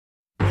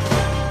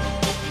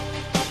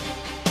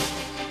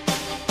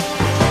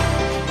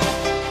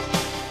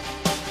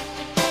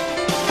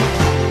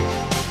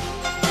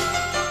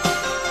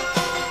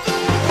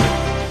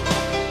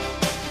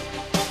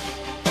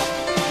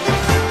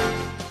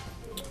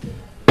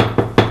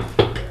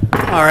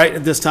All right,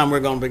 at this time, we're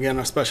going to begin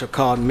our special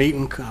called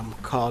meeting.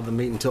 Call the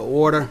meeting to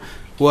order.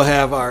 We'll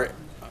have our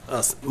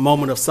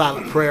moment of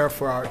silent prayer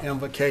for our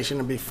invocation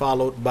to be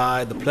followed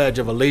by the Pledge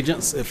of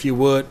Allegiance. If you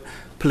would,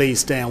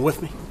 please stand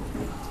with me.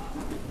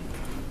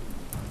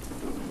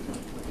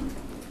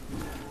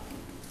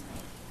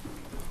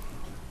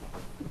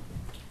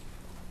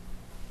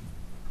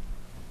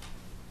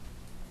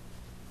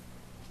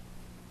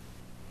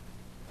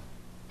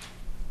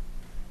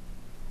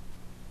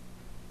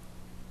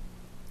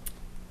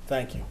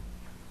 Thank you.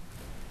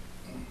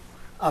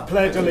 I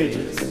pledge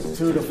allegiance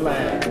to the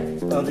flag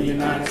of the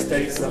United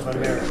States of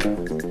America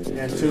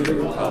and to the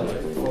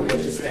republic for which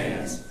it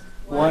stands,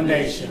 one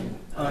nation,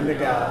 under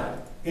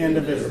God,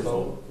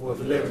 indivisible,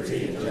 with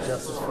liberty and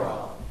justice for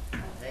all.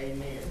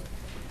 Amen.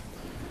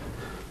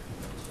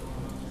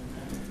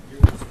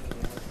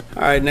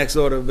 All right, next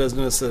order of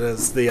business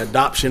is the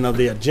adoption of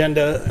the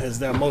agenda. Is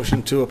there a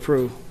motion to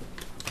approve?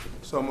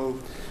 So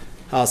moved.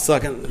 I'll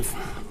second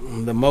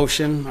the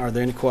motion. Are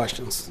there any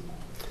questions?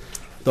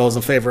 Those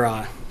in favor,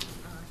 aye.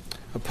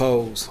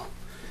 Opposed?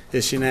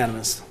 It's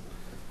unanimous.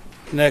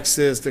 Next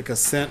is the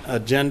consent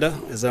agenda.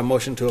 Is there a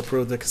motion to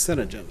approve the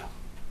consent agenda?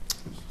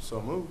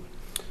 So moved.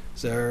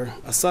 Is there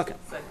a second?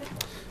 Second.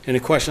 Any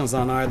questions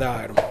on either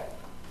item?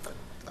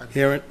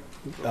 Hearing.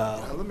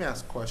 Let me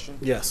ask a question.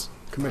 Yes,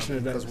 Commissioner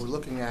Davis. Because we're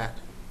looking at,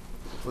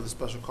 for the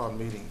special call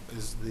meeting,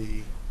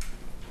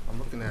 I'm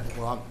looking at,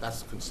 well,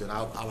 that's the consent.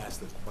 I'll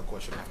ask my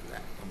question after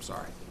that. I'm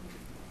sorry.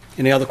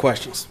 Any other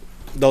questions?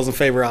 Those in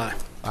favor, aye.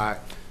 Aye.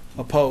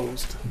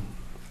 Opposed?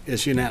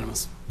 It's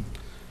unanimous.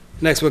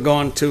 Next, we're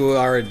going to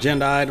our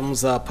agenda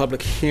items,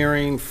 public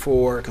hearing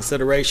for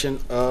consideration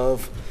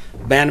of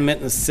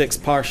abandonment of 6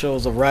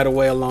 parcels of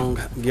right-of-way along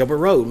Gilbert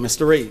Road.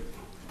 Mr. Reed.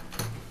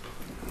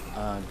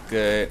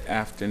 Good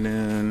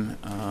afternoon,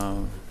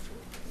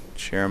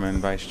 Chairman,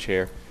 Vice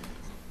Chair.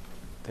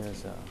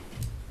 There's a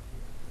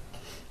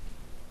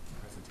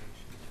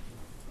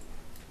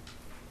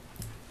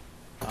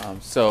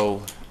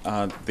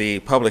presentation. The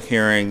public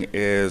hearing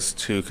is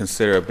to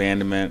consider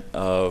abandonment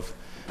of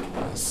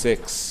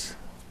 6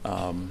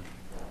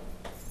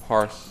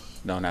 parcels.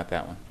 No, not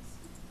that one.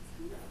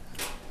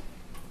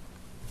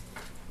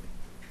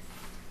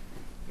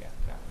 Yeah,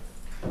 that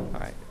one.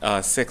 All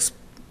right. 6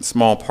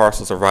 small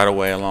parcels of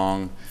right-of-way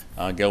along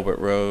Gilbert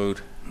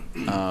Road,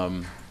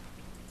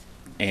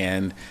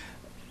 and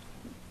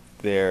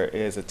there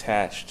is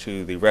attached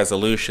to the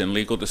resolution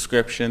legal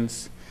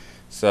descriptions.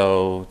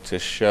 So to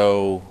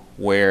show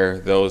where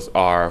those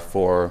are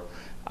for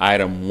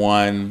item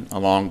 1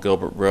 along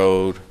Gilbert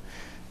Road,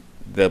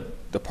 the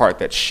part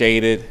that's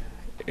shaded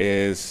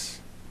is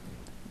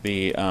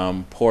the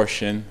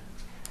portion,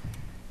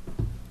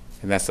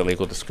 and that's the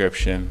legal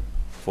description.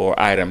 For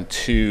item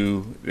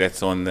 2,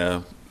 that's on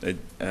the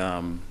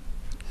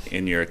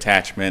in your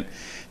attachment,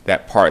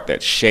 that part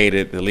that's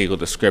shaded, the legal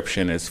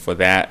description is for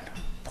that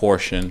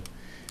portion.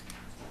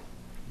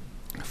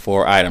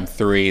 For item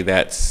 3,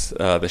 that's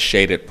the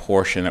shaded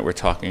portion that we're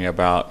talking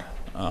about.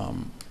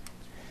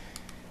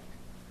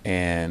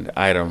 And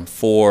item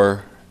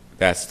 4,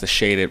 that's the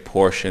shaded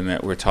portion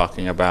that we're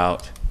talking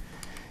about.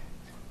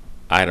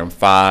 Item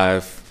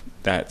 5,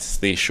 that's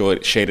the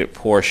shaded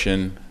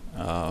portion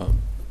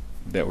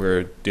that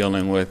we're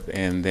dealing with.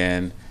 And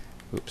then,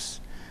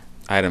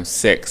 item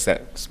 6,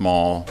 that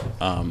small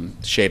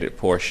shaded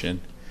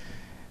portion.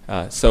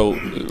 So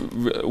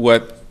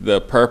what the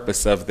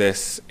purpose of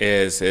this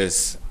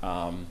is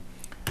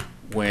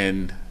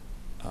when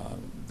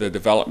the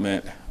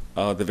development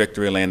of the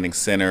Victory Landing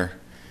Center,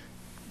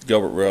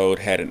 Gilbert Road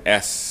had an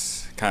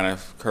S kind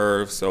of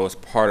curve, so as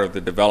part of the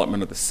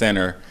development of the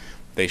center,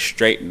 they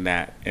straightened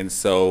that. And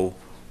so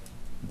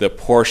the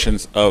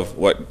portions of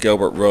what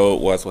Gilbert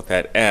Road was with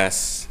that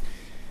S,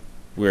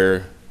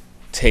 we're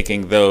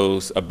taking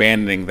those,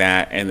 abandoning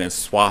that, and then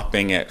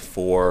swapping it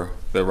for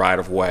the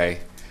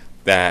right-of-way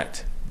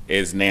that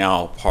is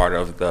now part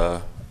of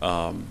the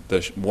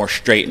more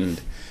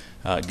straightened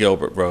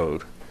Gilbert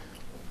Road.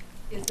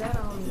 Is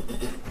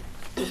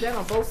that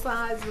on both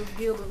sides of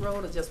Gilbert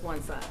Road or just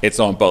one side? It's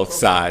on both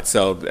sides.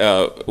 So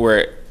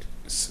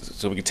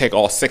so we can take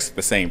all 6 at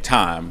the same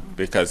time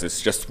because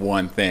it's just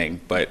one thing,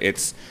 but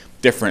it's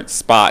different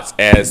spots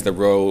as the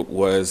road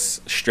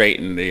was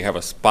straightened. You have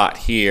a spot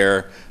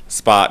here,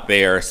 spot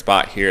there,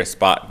 spot here,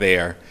 spot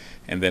there,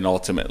 and then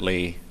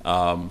ultimately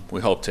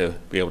we hope to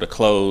be able to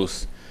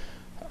close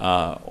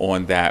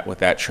on that with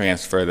that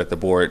transfer that the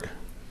board,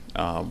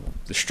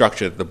 the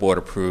structure that the board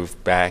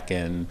approved back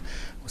in,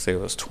 let's say it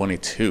was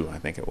 22, I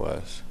think it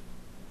was,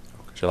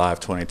 okay. July of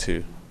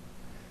 22.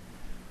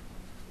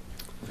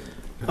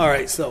 All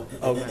right, so,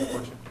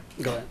 Question.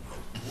 Go ahead.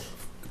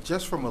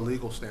 Just from a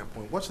legal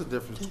standpoint, what's the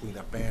difference between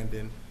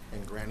abandon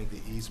and granting the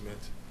easement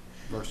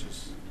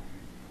versus?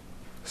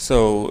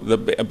 So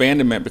the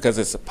abandonment, because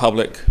it's a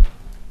public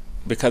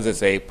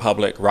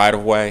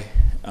right-of-way,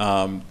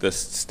 the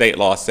state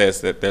law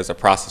says that there's a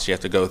process you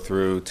have to go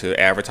through to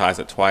advertise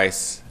it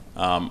twice,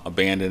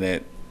 abandon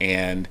it,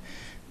 and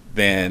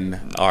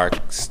then our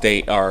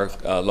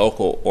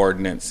local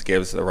ordinance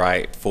gives the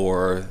right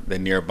for the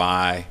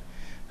nearby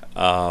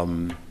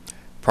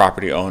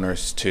property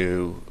owners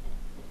to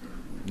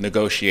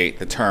negotiate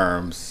the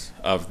terms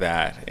of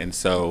that. And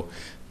so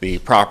the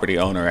property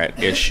owner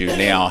at issue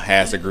now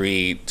has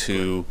agreed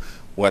to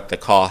what the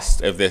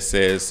cost of this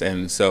is,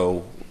 and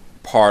so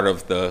part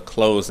of the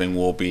closing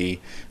will be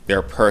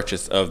their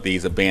purchase of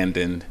these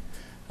abandoned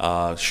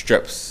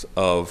strips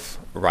of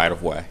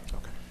right-of-way.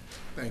 Okay,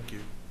 thank you.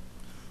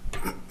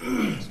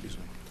 Excuse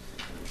me.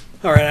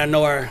 All right, I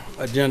know our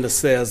agenda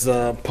says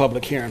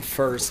public hearing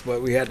first,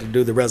 but we had to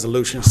do the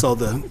resolution so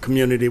the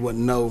community would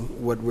know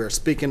what we're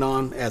speaking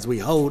on as we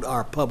hold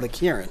our public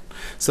hearing.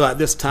 So at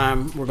this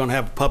time, we're going to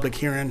have a public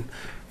hearing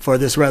for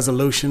this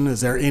resolution.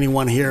 Is there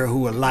anyone here who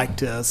would like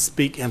to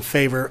speak in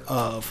favor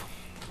of?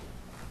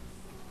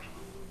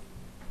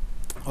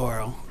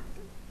 Or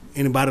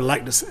anybody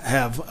like to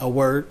have a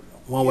word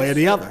one way or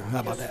the other? How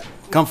about that?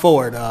 Come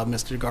forward,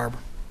 Mr. Garber.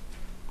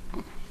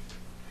 I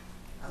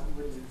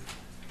wouldn't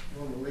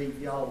want to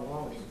leave y'all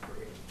wanting for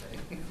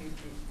anything.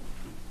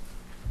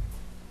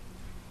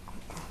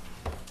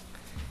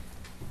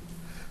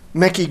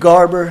 Mickey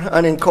Garber,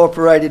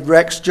 unincorporated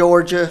Rex,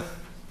 Georgia,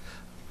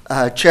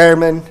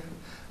 chairman,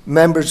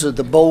 members of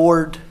the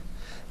board.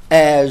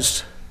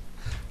 As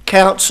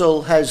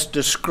council has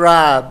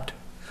described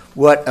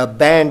what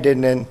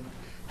abandoning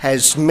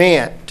has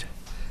meant,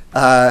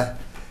 that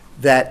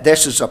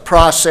this is a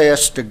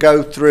process to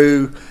go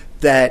through,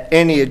 that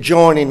any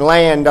adjoining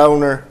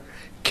landowner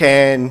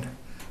can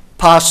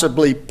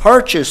possibly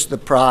purchase the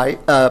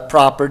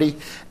property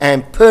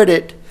and put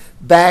it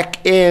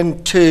back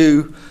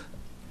into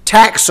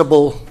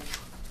taxable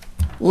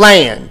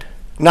land,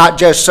 not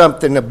just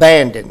something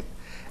abandoned.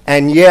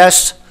 And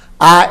yes,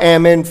 I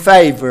am in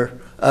favor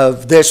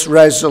of this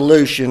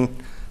resolution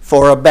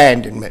for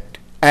abandonment,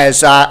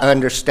 as I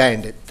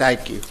understand it.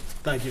 Thank you.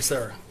 Thank you,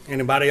 sir.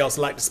 Anybody else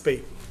like to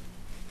speak?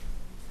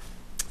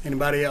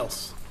 Anybody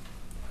else?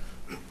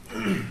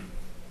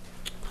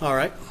 All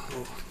right.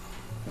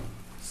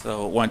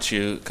 So once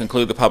you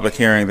conclude the public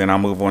hearing, then I'll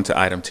move on to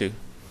item 2.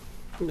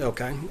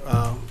 Okay.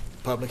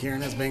 Public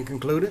hearing has been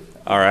concluded.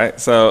 All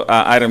right, so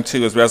item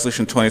 2 is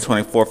Resolution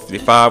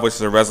 2024-55, which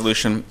is a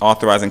resolution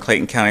authorizing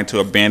Clayton County to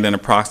abandon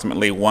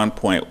approximately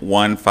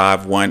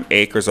 1.151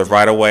 acres of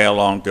right-of-way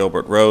along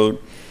Gilbert Road,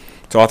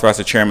 to authorize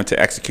the chairman to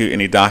execute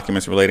any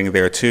documents relating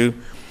thereto,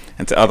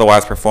 and to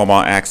otherwise perform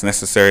all acts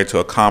necessary to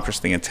accomplish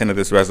the intent of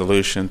this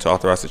resolution, to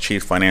authorize the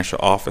chief financial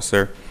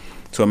officer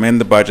to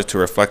amend the budget to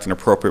reflect an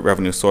appropriate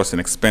revenue source and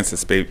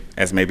expenses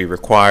as may be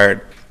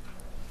required,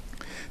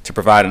 to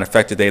provide an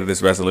effective date of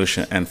this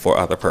resolution, and for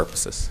other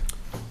purposes.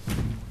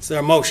 Is there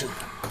a motion?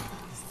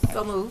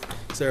 So moved.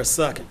 Is there a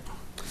second?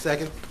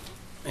 Second?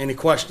 Any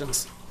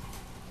questions?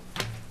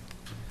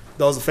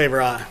 Those in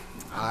favor, aye.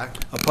 Aye.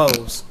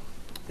 Opposed?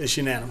 It's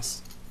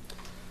unanimous.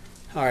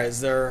 All right, is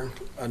there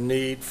a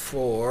need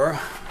for,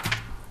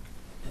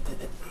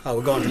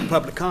 we're going to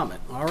public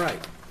comment. All right.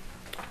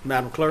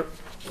 Madam Clerk,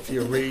 if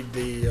you'll read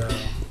the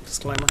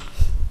disclaimer.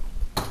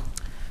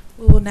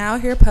 We will now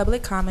hear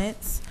public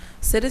comments.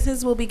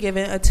 Citizens will be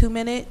given a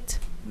 2-minute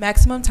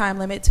maximum time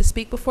limit to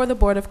speak before the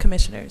Board of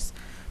Commissioners.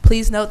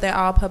 Please note that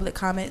all public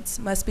comments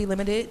must be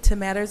limited to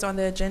matters on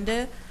the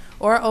agenda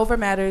or over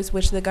matters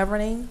which the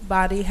governing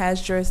body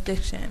has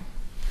jurisdiction.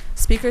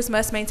 Speakers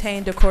must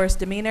maintain decorous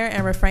demeanor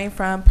and refrain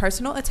from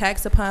personal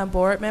attacks upon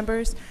board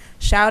members,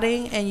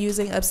 shouting, and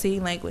using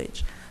obscene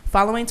language.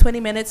 Following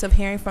 20 minutes of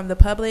hearing from the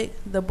public,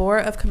 the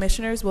Board of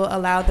Commissioners will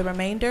allow the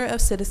remainder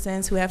of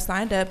citizens who have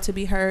signed up to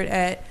be heard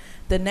at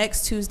the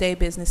next Tuesday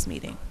business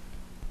meeting.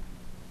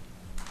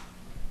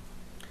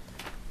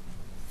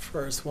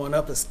 First one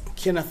up is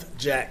Kenneth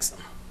Jackson.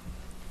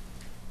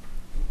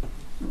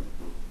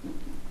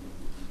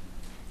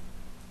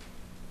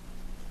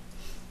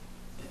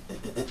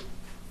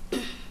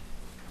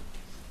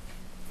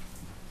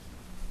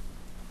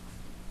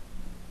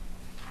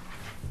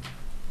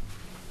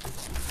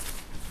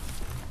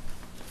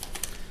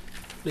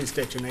 Please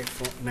state your name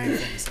for me,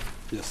 sir.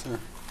 Yes, sir.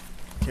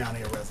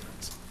 County of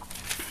residence.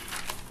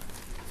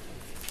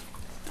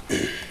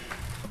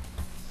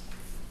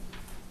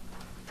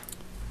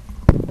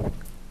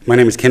 My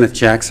name is Kenneth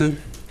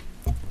Jackson.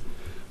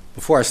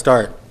 Before I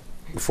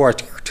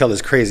tell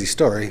this crazy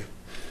story,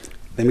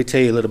 let me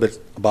tell you a little bit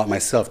about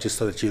myself just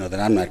so that you know that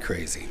I'm not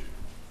crazy.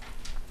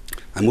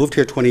 I moved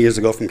here 20 years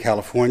ago from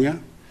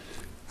California.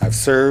 I've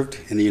served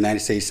in the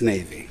United States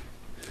Navy.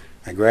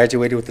 I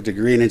graduated with a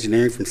degree in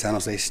engineering from San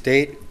Jose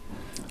State.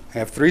 I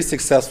have 3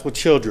 successful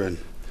children.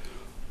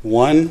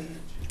 One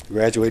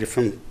graduated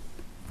from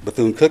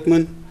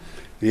Bethune-Cookman.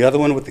 The other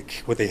one, with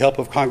the help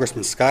of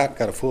Congressman Scott,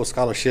 got a full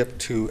scholarship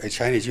to a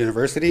Chinese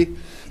university.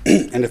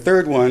 And the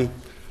third one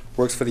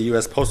works for the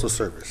U.S. Postal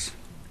Service.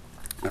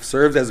 I've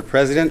served as the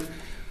president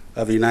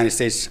of the United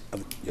States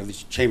of the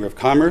Chamber of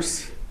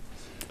Commerce,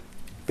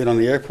 been on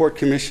the Airport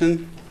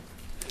Commission,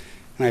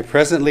 and I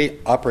presently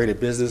operate a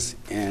business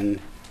in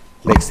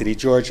Lake City,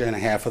 Georgia, and I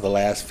have for the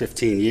last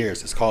 15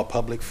 years. It's called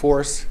Public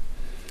Force.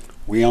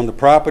 We own the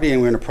property,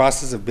 and we're in the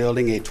process of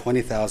building a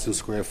 20,000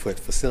 square foot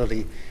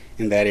facility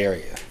in that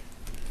area.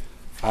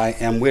 I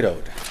am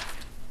widowed.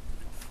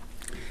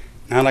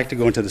 Now I'd like to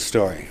go into the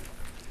story.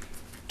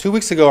 2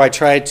 weeks ago, I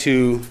tried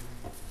to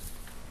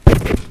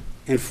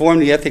inform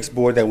the ethics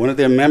board that one of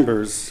their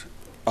members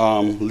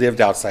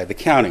lived outside the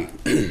county.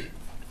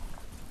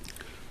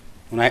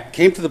 When I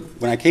came to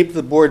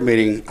the board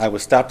meeting, I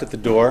was stopped at the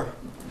door,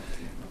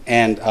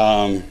 and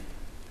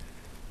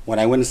when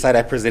I went inside,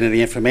 I presented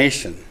the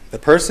information.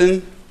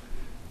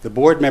 The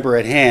board member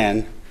at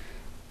hand,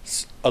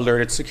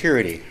 alerted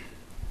security.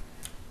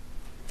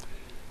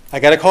 I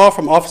got a call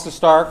from Officer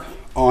Stark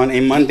on a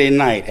Monday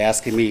night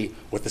asking me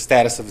what the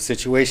status of the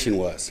situation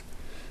was.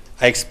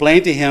 I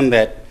explained to him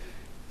that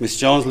Ms.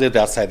 Jones lived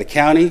outside the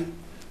county,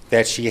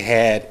 that she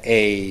had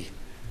a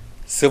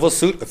civil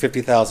suit of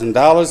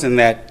 $50,000,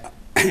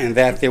 and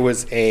that there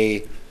was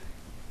a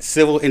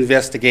civil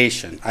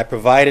investigation. I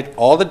provided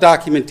all the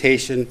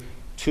documentation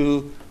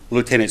to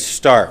Lieutenant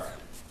Stark.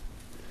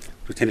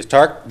 Lieutenant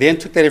Stark then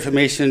took that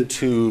information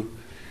to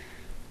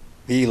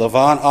the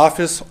Lavon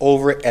office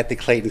over at the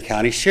Clayton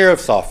County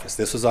Sheriff's Office.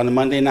 This was on a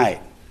Monday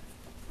night.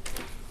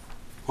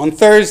 On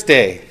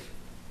Thursday,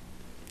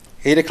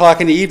 8 o'clock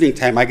in the evening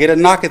time, I get a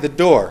knock at the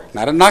door.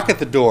 Not a knock at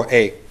the door,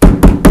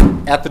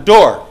 at the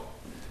door.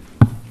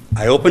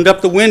 I opened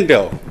up the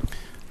window.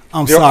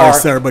 I'm sorry,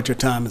 sir, but your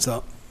time is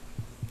up.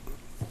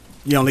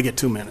 You only get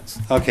 2 minutes.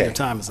 Okay. Your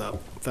time is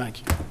up. Thank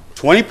you.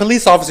 20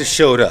 police officers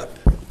showed up.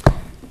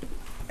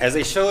 As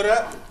they showed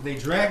up, they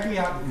dragged me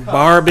out.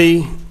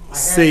 Barbie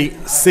Seam.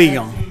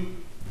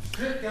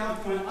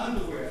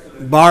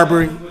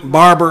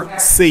 Barbara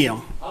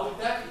Seam. I will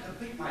back to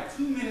complete my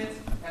 2 minutes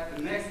at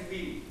the next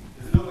meeting.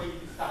 There's no way you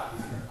can stop me,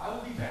 sir. I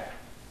will be back.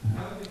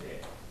 I will be there.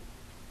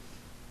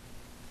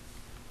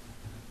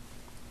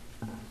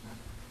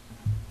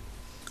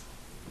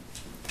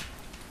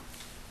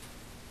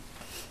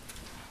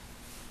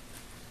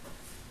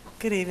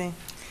 Good evening.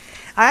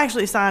 I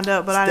actually signed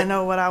up, but I didn't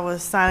know what I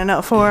was signing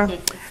up for.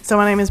 So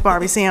my name is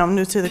Barbie C. I'm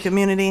new to the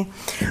community.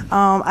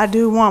 I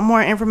do want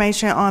more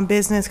information on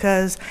business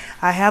because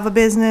I have a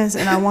business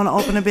and I want to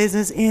open a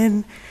business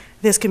in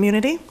this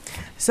community.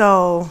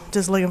 So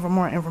just looking for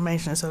more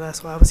information. So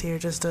that's why I was here,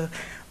 just to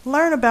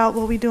learn about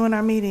what we do in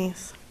our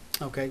meetings.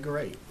 Okay,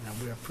 great. Now,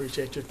 we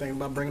appreciate your thinking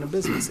about bringing a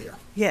business here.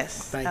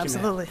 Yes, Thank you, ma'am.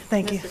 absolutely.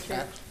 Thank you.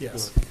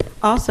 Yes.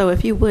 Also,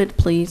 if you would,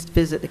 please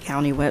visit the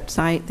county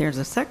website. There's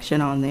a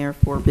section on there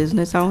for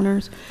business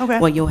owners. Okay.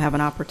 Well, you'll have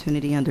an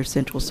opportunity under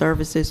central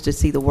services to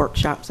see the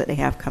workshops that they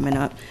have coming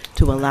up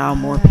to allow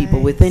more people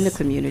within the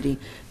community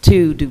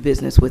to do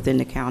business within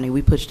the county.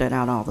 We push that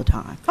out all the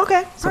time.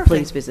 Okay, So perfect.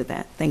 please visit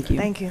that. Thank you.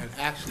 Thank you. And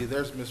actually,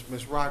 there's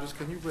Ms. Rogers.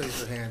 Can you raise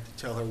your hand to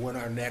tell her when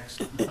our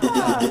next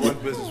one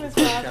business with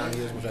Clayton County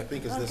is, which I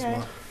think is this Okay.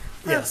 month?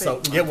 Yeah, so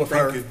Perfect. get with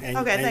her, Thank you. and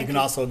Okay, and you thank can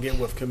you. also get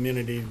with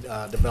Community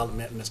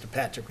Development, Mr.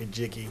 Patrick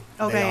Rijicki.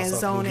 They Okay, and also can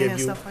zoning give and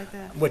you stuff like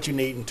that. what you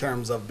need in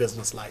terms of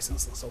business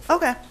license and so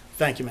forth. Okay,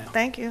 Thank you, ma'am.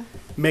 thank you.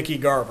 Mickey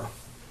Garber.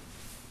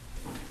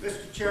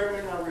 Mr.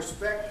 Chairman, I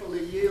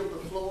respectfully yield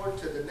the floor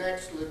to the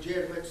next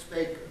legitimate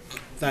speaker.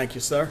 Thank you,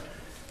 sir.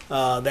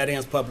 That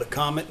ends public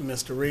comment.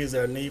 Mr. Reed, is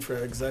there a need for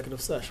executive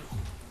session?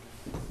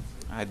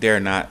 I dare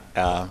not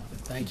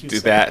Thank you, do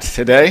sir. that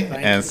today,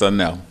 Thank and you. so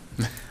no.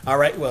 All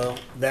right, well,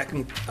 that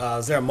can,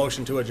 is there a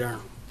motion to adjourn?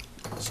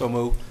 So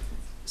move.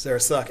 Is there a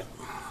second?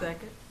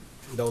 Second.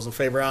 Those in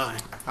favor, aye.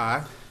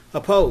 Aye.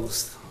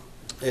 Opposed?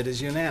 It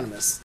is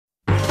unanimous.